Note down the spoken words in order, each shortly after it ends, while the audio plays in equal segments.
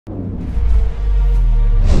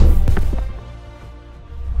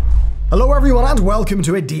Hello everyone and welcome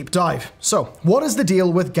to a deep dive. So, what is the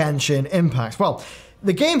deal with Genshin Impact? Well,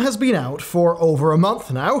 the game has been out for over a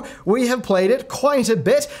month now. We have played it quite a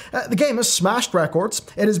bit. The game has smashed records.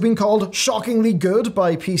 It has been called shockingly good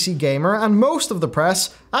by PC Gamer, and most of the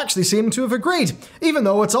press actually seem to have agreed, even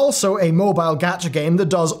though it's also a mobile gacha game that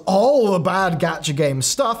does all the bad gacha game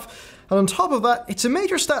stuff. And on top of that, it's a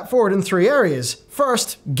major step forward in three areas.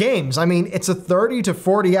 First, games. I mean, it's a 30 to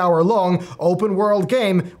 40 hour long open world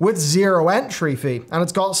game with zero entry fee. And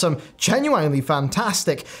it's got some genuinely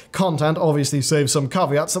fantastic content, obviously save some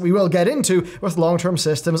caveats that we will get into with long-term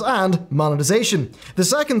systems and monetization. The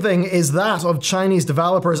second thing is that of Chinese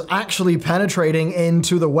developers actually penetrating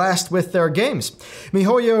into the West with their games.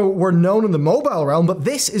 MiHoYo were known in the mobile realm, but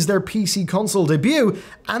this is their PC console debut,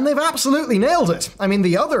 and they've absolutely nailed it. I mean,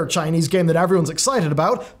 the other Chinese game that everyone's excited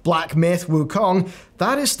about, Black Myth Wukong,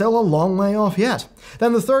 that is still a long way off yet.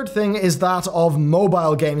 Then the third thing is that of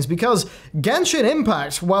mobile games, because Genshin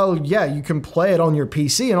Impact, while yeah, you can play it on your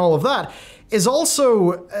PC and all of that, is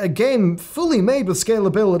also a game fully made with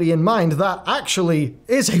scalability in mind that actually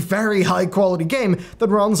is a very high quality game that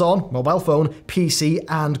runs on mobile phone, PC,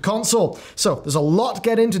 and console. So there's a lot to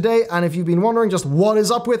get in today, and if you've been wondering just what is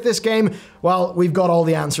up with this game, well, we've got all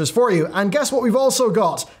the answers for you. And guess what we've also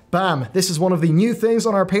got? Bam! This is one of the new things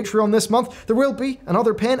on our Patreon this month. There will be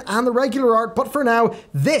another pin and the regular art, but for now,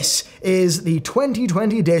 this is the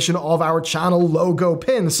 2020 edition of our channel logo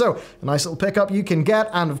pin. So, a nice little pickup you can get,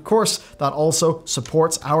 and of course, that also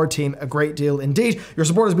supports our team a great deal indeed. Your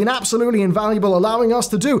support has been absolutely invaluable, allowing us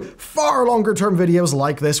to do far longer term videos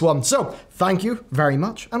like this one. So, thank you very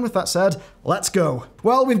much, and with that said, let's go.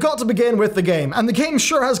 Well, we've got to begin with the game, and the game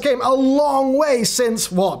sure has came a long way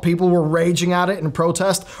since, what, people were raging at it in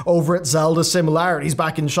protest over its Zelda similarities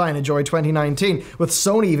back in China during 2019, with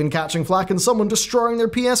Sony even catching flack and someone destroying their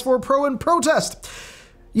PS4 Pro in protest.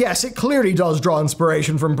 Yes, it clearly does draw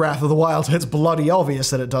inspiration from Breath of the Wild. It's bloody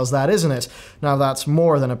obvious that it does that, isn't it? Now that's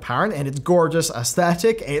more than apparent in its gorgeous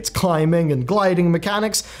aesthetic, its climbing and gliding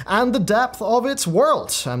mechanics, and the depth of its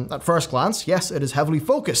world. At first glance, yes, it is heavily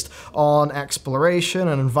focused on exploration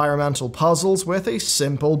and environmental puzzles with a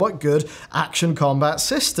simple but good action combat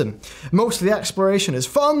system. Most of the exploration is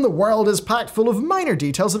fun, the world is packed full of minor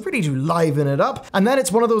details that really do liven it up, and then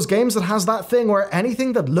it's one of those games that has that thing where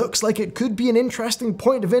anything that looks like it could be an interesting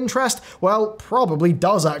point of interest, well, probably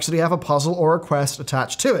does actually have a puzzle or a quest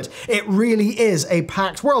attached to it. It really is a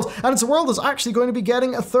packed world, and it's a world that's actually going to be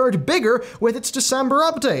getting a third bigger with its December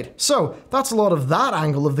update. So that's a lot of that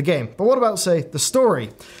angle of the game. But what about, say, the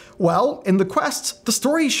story? Well, in the quests, the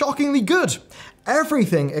story is shockingly good.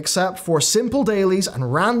 Everything except for simple dailies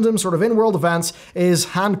and random sort of in-world events is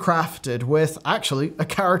handcrafted with actually a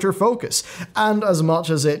character focus. And as much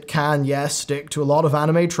as it can, yes, stick to a lot of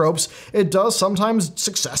anime tropes, it does sometimes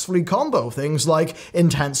successfully combo things like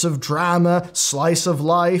intensive drama, slice of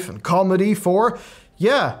life, and comedy for,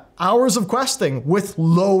 yeah, hours of questing with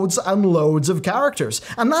loads and loads of characters.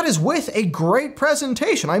 And that is with a great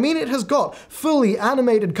presentation. I mean, it has got fully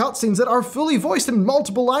animated cutscenes that are fully voiced in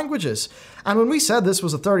multiple languages. And when we said this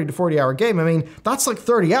was a 30 to 40 hour game, I mean, that's like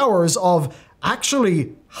 30 hours of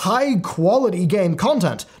actually high quality game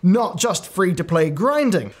content, not just free to play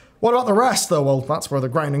grinding. What about the rest though? Well, that's where the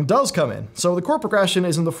grinding does come in. So the core progression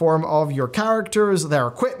is in the form of your characters, their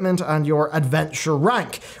equipment, and your adventure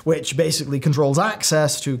rank, which basically controls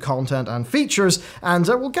access to content and features, and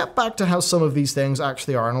we'll get back to how some of these things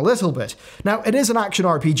actually are in a little bit. Now, it is an action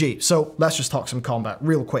RPG, so let's just talk some combat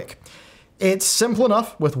real quick. It's simple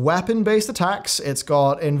enough with weapon-based attacks, it's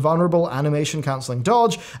got invulnerable animation cancelling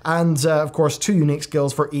dodge, and of course 2 unique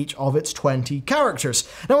skills for each of its 20 characters.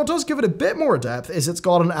 Now what does give it a bit more depth is it's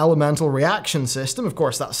got an elemental reaction system. Of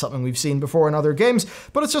course that's something we've seen before in other games,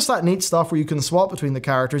 but it's just that neat stuff where you can swap between the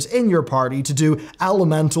characters in your party to do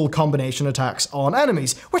elemental combination attacks on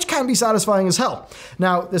enemies, which can be satisfying as hell.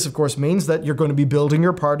 Now this of course means that you're going to be building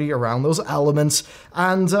your party around those elements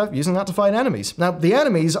and using that to fight enemies. Now the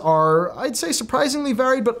enemies are, I'd say, surprisingly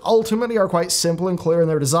varied, but ultimately are quite simple and clear in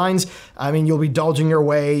their designs. I mean, you'll be dodging your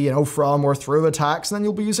way, from or through attacks, and then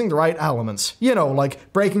you'll be using the right elements.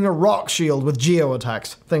 Like breaking a rock shield with geo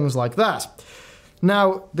attacks, things like that.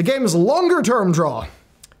 Now, the game's longer term draw.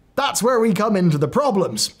 That's where we come into the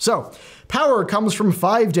problems. So, power comes from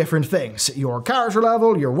 5 different things. Your character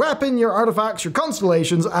level, your weapon, your artifacts, your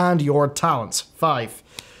constellations, and your talents. 5.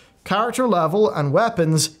 Character level and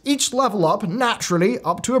weapons each level up naturally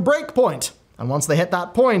up to a breakpoint. And once they hit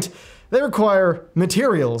that point, they require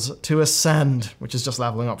materials to ascend, which is just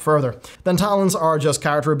leveling up further. Then talents are just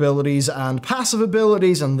character abilities and passive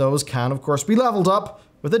abilities, and those can, of course, be leveled up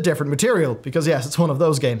with a different material, because yes, it's one of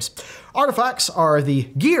those games. Artifacts are the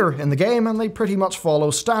gear in the game, and they pretty much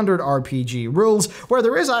follow standard RPG rules, where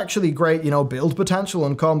there is actually great, build potential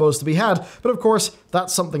and combos to be had, but of course,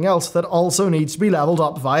 that's something else that also needs to be leveled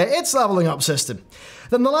up via its leveling up system.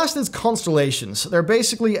 Then the last is constellations. They're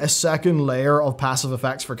basically a second layer of passive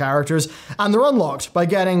effects for characters, and they're unlocked by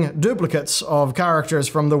getting duplicates of characters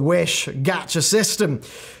from the Wish gacha system,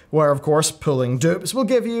 where of course pulling dupes will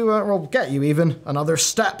give you, will get you even another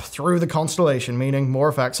step through the constellation, meaning more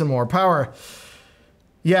effects and more power.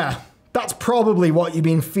 Yeah, that's probably what you've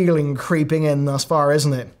been feeling creeping in thus far,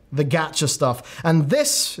 isn't it? The gacha stuff. And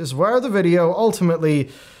this is where the video ultimately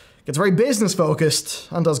gets very business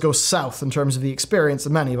focused and does go south in terms of the experience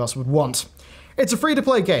that many of us would want. It's a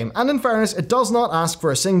free-to-play game, and in fairness, it does not ask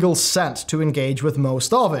for a single cent to engage with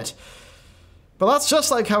most of it. But that's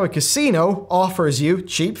just like how a casino offers you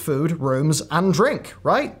cheap food, rooms, and drink,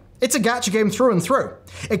 right? It's a gacha game through and through.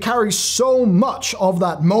 It carries so much of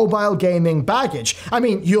that mobile gaming baggage. I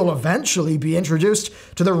mean, you'll eventually be introduced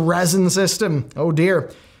to the resin system. Oh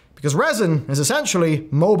dear. Because resin is essentially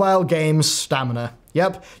mobile game stamina.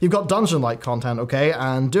 Yep, you've got dungeon-like content, okay?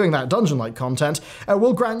 And doing that dungeon-like content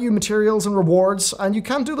will grant you materials and rewards, and you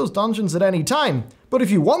can do those dungeons at any time. But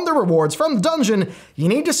if you want the rewards from the dungeon, you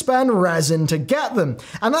need to spend resin to get them.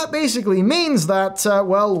 And that basically means that,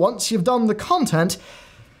 well, once you've done the content,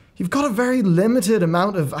 you've got a very limited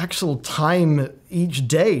amount of actual time each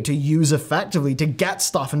day to use effectively to get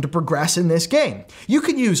stuff and to progress in this game. You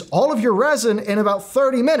can use all of your resin in about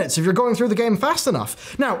 30 minutes if you're going through the game fast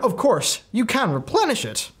enough. Now, of course, you can replenish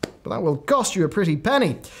it, but that will cost you a pretty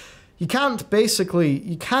penny. You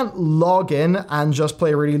can't log in and just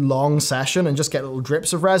play a really long session and just get little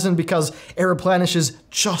drips of resin because it replenishes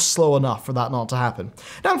just slow enough for that not to happen.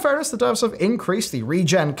 Now, in fairness, the devs have increased the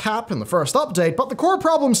regen cap in the first update, but the core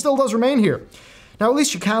problem still does remain here. Now, at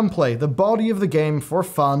least you can play the body of the game for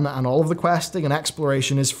fun, and all of the questing and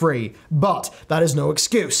exploration is free, but that is no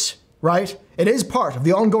excuse. Right? It is part of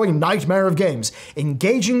the ongoing nightmare of games,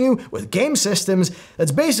 engaging you with game systems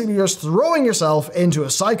that's basically just throwing yourself into a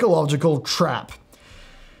psychological trap.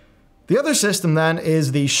 The other system then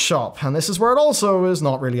is the shop, and this is where it also is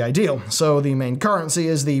not really ideal. So the main currency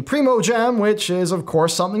is the Primo Gem, which is of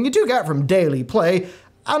course something you do get from daily play,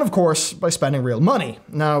 and of course by spending real money.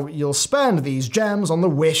 Now, you'll spend these gems on the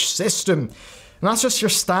Wish system. And that's just your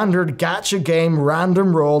standard gacha game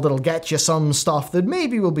random roll that'll get you some stuff that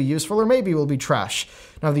maybe will be useful or maybe will be trash.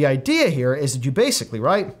 Now, the idea here is that you basically,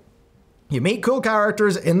 right, you meet cool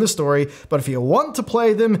characters in the story, but if you want to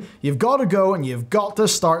play them, you've got to go and you've got to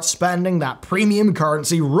start spending that premium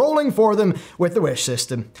currency rolling for them with the Wish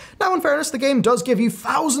system. Now, in fairness, the game does give you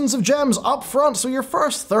thousands of gems up front, so your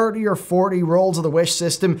first 30 or 40 rolls of the Wish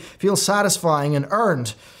system feel satisfying and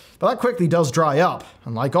earned. But that quickly does dry up,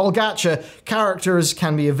 and like all gacha, characters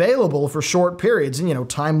can be available for short periods in,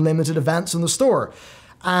 time-limited events in the store.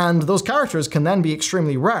 And those characters can then be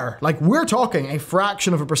extremely rare, like we're talking a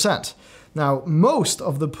fraction of a percent. Now, most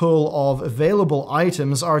of the pool of available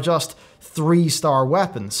items are just 3-star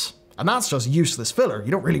weapons, and that's just useless filler.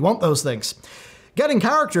 You don't really want those things. Getting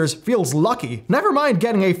characters feels lucky, never mind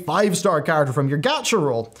getting a 5-star character from your gacha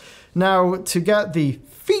roll. Now, to get the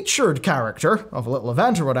featured character of a little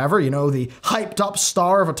event or whatever, the hyped up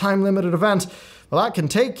star of a time-limited event, well, that can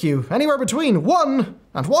take you anywhere between 1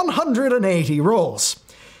 and 180 rolls.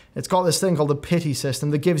 It's got this thing called the pity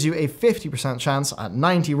system that gives you a 50% chance at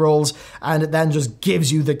 90 rolls, and it then just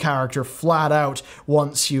gives you the character flat out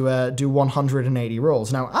once you do 180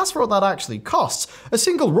 rolls. Now, as for what that actually costs, a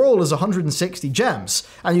single roll is 160 gems,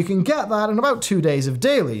 and you can get that in about 2 days of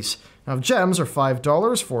dailies. Now, gems are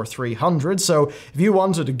 $5 for 300, so if you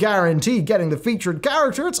wanted to guarantee getting the featured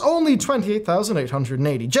character, it's only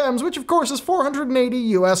 28,880 gems, which of course is 480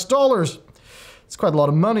 US dollars. It's quite a lot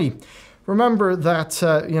of money. Remember that,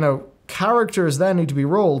 characters then need to be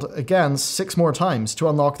rolled again 6 more times to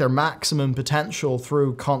unlock their maximum potential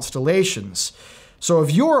through constellations. So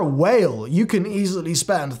if you're a whale, you can easily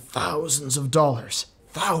spend thousands of dollars,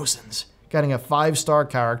 thousands, getting a 5-star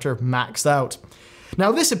character maxed out.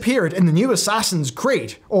 Now, this appeared in the new Assassin's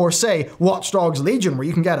Creed, or say, Watch Dogs Legion, where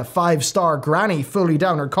you can get a 5-star granny fully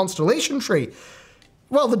down her constellation tree.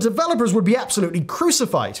 Well, the developers would be absolutely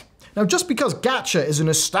crucified. Now, just because gacha is an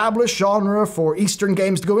established genre for Eastern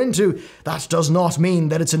games to go into, that does not mean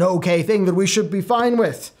that it's an okay thing that we should be fine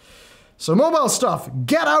with. So mobile stuff,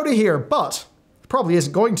 get out of here, but it probably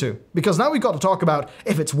isn't going to, because now we've got to talk about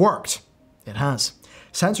if it's worked. It has.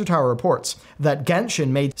 Sensor Tower reports that Genshin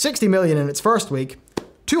made $60 million in its first week,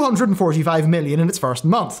 245 million in its first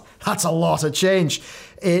month. That's a lot of change.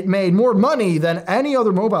 It made more money than any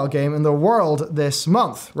other mobile game in the world this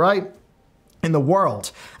month, right? In the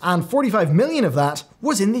world. And 45 million of that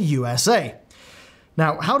was in the USA.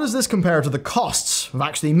 Now, how does this compare to the costs of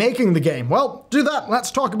actually making the game? Well, to do that, let's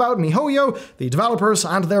talk about miHoYo, the developers,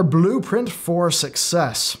 and their blueprint for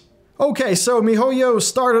success. Okay, so miHoYo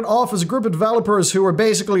started off as a group of developers who were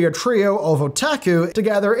basically a trio of otaku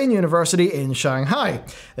together in university in Shanghai.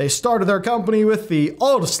 They started their company with the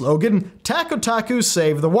odd slogan, "Tech Otaku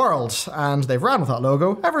Save the World," and they've ran with that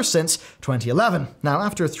logo ever since 2011. Now,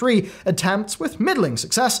 after 3 attempts with middling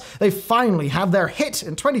success, they finally had their hit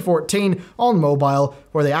in 2014 on mobile,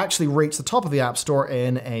 where they actually reached the top of the App Store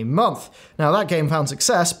in a month. Now, that game found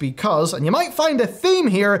success because, and you might find a theme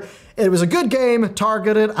here, it was a good game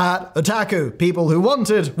targeted at otaku, people who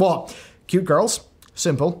wanted what? Cute girls,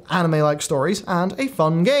 simple, anime-like stories, and a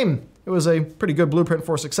fun game. It was a pretty good blueprint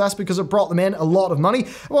for success because it brought them in a lot of money.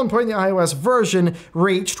 At one point, the iOS version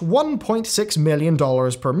reached $1.6 million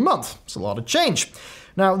per month. It's a lot of change.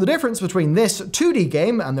 Now, the difference between this 2D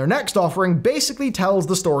game and their next offering basically tells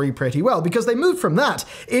the story pretty well, because they moved from that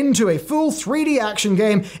into a full 3D action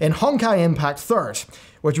game in Genshin Impact 3rd,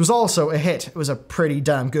 which was also a hit. It was a pretty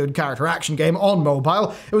damn good character action game on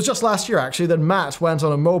mobile. It was just last year, actually, that Matt went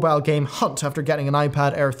on a mobile game hunt after getting an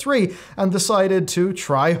iPad Air 3 and decided to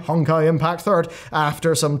try Genshin Impact 3rd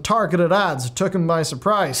after some targeted ads took him by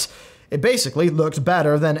surprise. It basically looked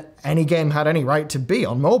better than any game had any right to be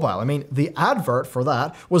on mobile. I mean, the advert for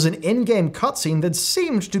that was an in-game cutscene that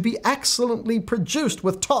seemed to be excellently produced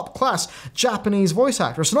with top-class Japanese voice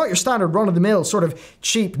actors. So not your standard run-of-the-mill sort of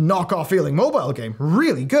cheap knockoff feeling mobile game.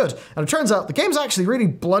 Really good. And it turns out the game's actually really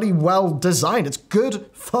bloody well designed. It's good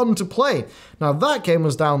fun to play. Now, that game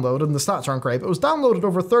was downloaded, and the stats aren't great, but it was downloaded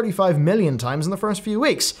over 35 million times in the first few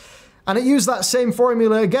weeks. And it used that same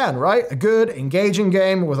formula again, right? A good, engaging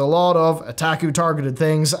game with a lot of otaku-targeted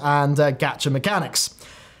things and gacha mechanics.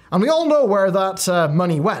 And we all know where that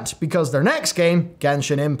money went, because their next game,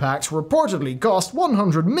 Genshin Impact, reportedly cost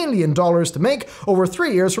 $100 million to make over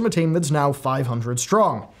 3 years from a team that's now 500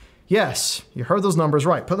 strong. Yes, you heard those numbers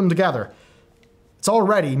right. Put them together. It's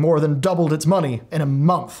already more than doubled its money in a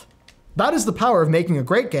month. That is the power of making a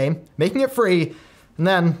great game, making it free, and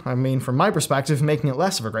then, I mean, from my perspective, making it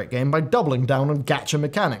less of a great game by doubling down on gacha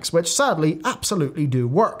mechanics, which sadly absolutely do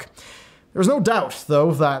work. There's no doubt,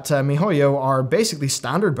 though, that miHoYo are basically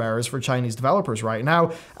standard bearers for Chinese developers right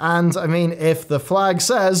now, and I mean, if the flag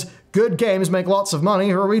says, good games make lots of money,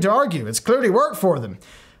 who are we to argue? It's clearly worked for them.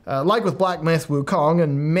 Like with Black Myth Wukong,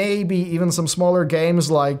 and maybe even some smaller games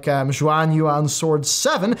like Zhuan Yuan Sword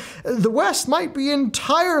 7, the West might be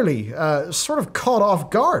entirely sort of caught off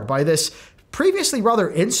guard by this previously rather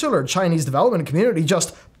insular Chinese development community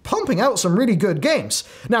just pumping out some really good games.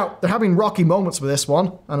 Now, they're having rocky moments with this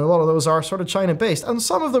one, and a lot of those are sort of China-based, and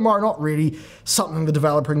some of them are not really something the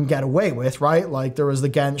developer can get away with, right? Like there was the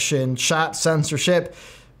Genshin chat censorship,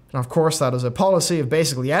 and of course that is a policy of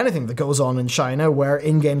basically anything that goes on in China where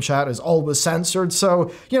in-game chat is always censored,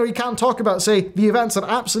 so, you know, you can't talk about, say, the events that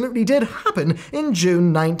absolutely did happen in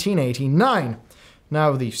June 1989.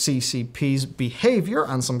 Now, the CCP's behavior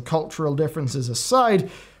and some cultural differences aside,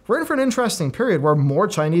 we're in for an interesting period where more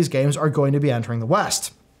Chinese games are going to be entering the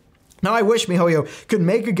West. Now, I wish miHoYo could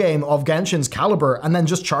make a game of Genshin's caliber and then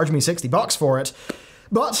just charge me $60 for it.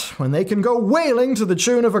 But when they can go whaling to the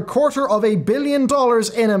tune of $250 million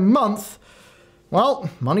in a month, well,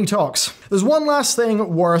 money talks. There's one last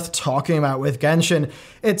thing worth talking about with Genshin.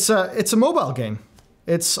 It's a mobile game.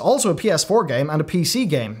 It's also a PS4 game and a PC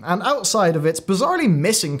game, and outside of its bizarrely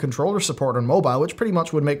missing controller support on mobile, which pretty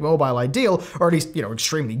much would make mobile ideal, or at least, you know,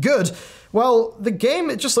 extremely good, well, the game,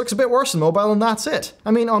 it just looks a bit worse than mobile, and that's it. I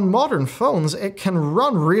mean, on modern phones, it can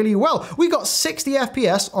run really well. We got 60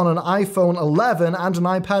 FPS on an iPhone 11 and an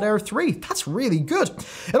iPad Air 3. That's really good.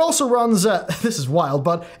 It also runs, this is wild,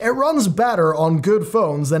 but it runs better on good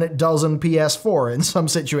phones than it does on PS4 in some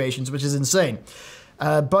situations, which is insane.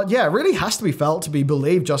 But yeah, it really has to be felt to be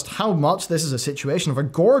believed just how much this is a situation of a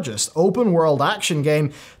gorgeous open-world action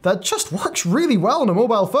game that just works really well on a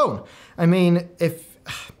mobile phone. I mean, if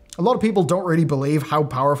a lot of people don't really believe how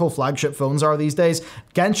powerful flagship phones are these days,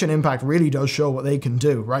 Genshin Impact really does show what they can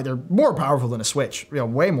do, right? They're more powerful than a Switch, you know,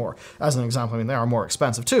 way more. As an example, I mean, they are more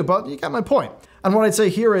expensive too, but you get my point. And what I'd say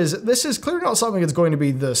here is, this is clearly not something that's going to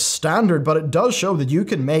be the standard, but it does show that you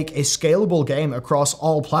can make a scalable game across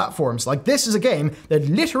all platforms. Like, this is a game that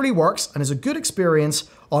literally works and is a good experience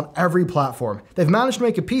on every platform. They've managed to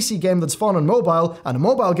make a PC game that's fun on mobile, and a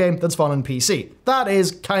mobile game that's fun on PC. That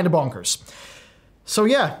is kind of bonkers. So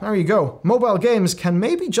yeah, there you go. Mobile games can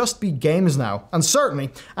maybe just be games now. And certainly,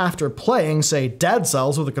 after playing, say, Dead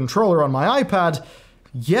Cells with a controller on my iPad,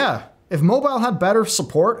 yeah, if mobile had better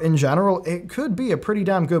support in general, it could be a pretty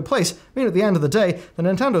damn good place. I mean, at the end of the day, the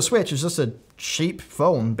Nintendo Switch is just a cheap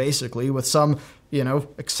phone, basically, with some, you know,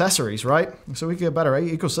 accessories, right? So we get a better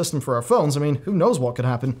ecosystem for our phones. I mean, who knows what could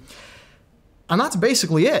happen? And that's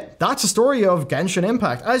basically it. That's the story of Genshin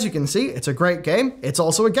Impact. As you can see, it's a great game. It's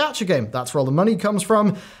also a gacha game. That's where all the money comes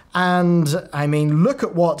from. And I mean, look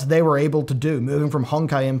at what they were able to do, moving from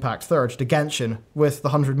Honkai Impact 3rd to Genshin with the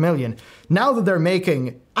 100 million. Now that they're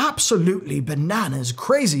making absolutely bananas,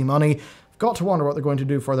 crazy money, I've got to wonder what they're going to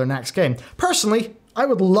do for their next game. Personally, I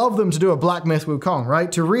would love them to do a Black Myth Wukong, right?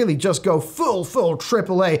 To really just go full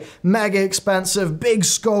AAA, mega expensive, big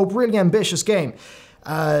scope, really ambitious game.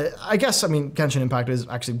 I guess, I mean, Genshin Impact is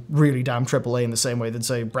actually really damn AAA in the same way that,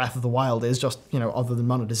 say, Breath of the Wild is, just, you know, other than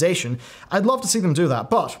monetization. I'd love to see them do that,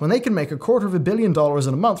 but when they can make $250 million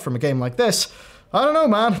in a month from a game like this, I don't know,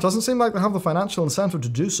 man. It doesn't seem like they have the financial incentive to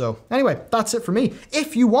do so. Anyway, that's it for me.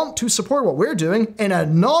 If you want to support what we're doing in a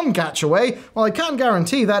non-gacha way, well, I can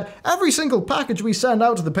guarantee that every single package we send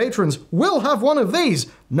out to the patrons will have one of these.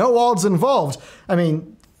 No odds involved. I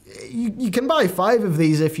mean, you can buy 5 of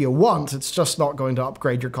these if you want. It's just not going to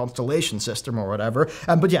upgrade your constellation system or whatever.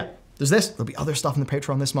 But yeah, there's this. There'll be other stuff in the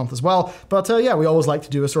Patreon this month as well. But yeah, we always like to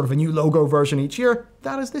do a sort of a new logo version each year.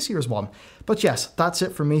 That is this year's one. But yes, that's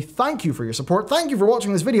it for me. Thank you for your support. Thank you for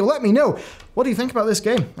watching this video. Let me know, what do you think about this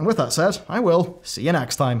game? And with that said, I will see you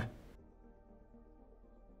next time.